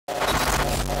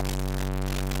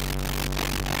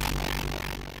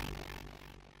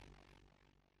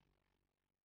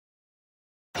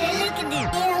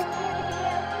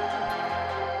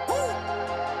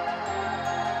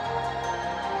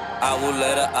I will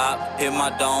let her op hit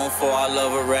my dome for I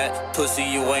love a rat. Pussy,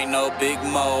 you ain't no big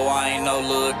mo, I ain't no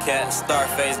little cat.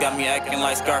 StarFace got me acting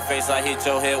like Scarface, I hit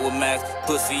your head with Max.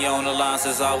 Pussy on the line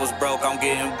since I was broke, I'm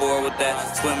getting bored with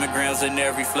that. Swimming grams in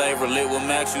every flavor, lit with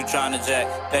Max, you tryna jack.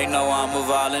 They know I'm a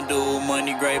violent dude,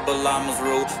 money great, but llamas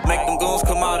rule. Make them goons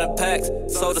come out in packs,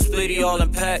 so the splitty all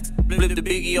in packs. Flip the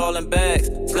biggie all in bags,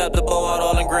 slap the bow out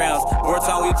all in grams. More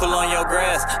time we pull on your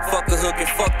grass, fuck a hook and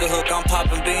fuck the hook. I'm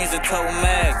popping beans and toting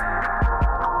mags.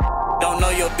 Don't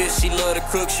know your bitch, she love to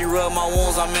cook, she rub my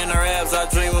wounds, I'm in her abs. I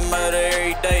dream of murder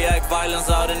every day, act violence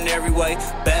out in every way.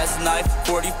 Bats knife,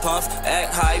 40 pumps,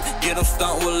 act hype, get them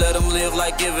stunt, we'll let them live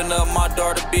like giving up. My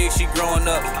daughter big, she growing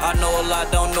up, I know a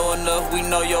lot, don't know enough. We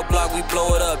know your block, we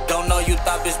blow it up. Don't know you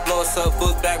thought, bitch, blow us up.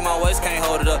 Book back, my waist can't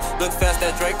hold it up. Look fast,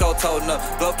 that Draco toting up.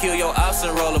 Go kill your ops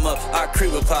and roll them up. I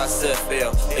creep with pot set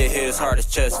fail, it hit as hard as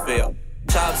chest fail.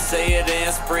 Chop, say it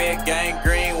and spread, gang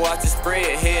green, watch it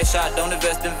spread. Headshot, don't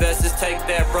invest, investors take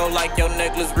that, bro, like your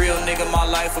necklace. Real nigga, my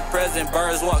life a present.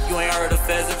 Birds walk, you ain't heard of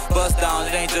pheasant. Bust down,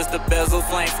 it ain't just a bezel.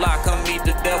 Flame fly, come meet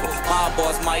the devil. My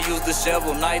boss might use the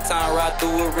shovel. Nighttime, ride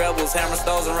through with rebels. Hammer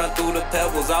stones and run through the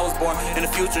pebbles. I was born in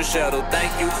the future shadow.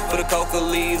 Thank you for the coca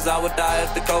leaves. I would die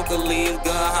if the coca leaves.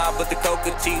 Gun high, but the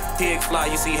coca cheap. Pigs fly,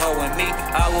 you see hoe and me.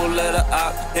 I will let her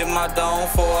op hit my dome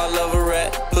for I love a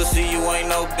rat. Pussy, you ain't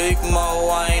no big mo,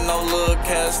 I ain't no little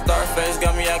cat. StarFace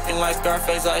got me acting like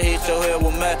Scarface, I hit your head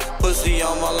with Matt. Pussy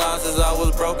on my line since I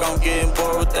was broke, I'm getting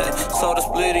bored with that. So the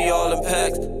splitty all in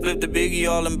packs, flip the biggie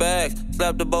all in bags,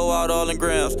 slap the bow out all in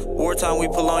grams. Wartime we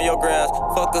pull on your grass.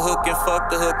 Fuck a hook and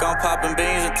fuck the hook, I'm popping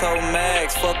beans and toting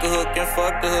mags. Fuck a hook and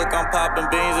fuck the hook, I'm popping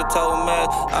beans and toting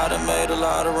mags. I done made a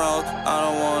lot of wrongs, I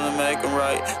don't wanna make them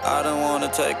right. I don't wanna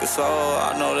take a soul,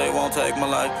 I know they won't take my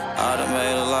life. I done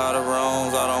made a lot of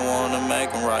wrongs, I don't wanna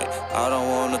make them right. I don't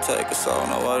wanna take a soul,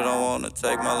 no, I don't wanna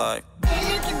take my life.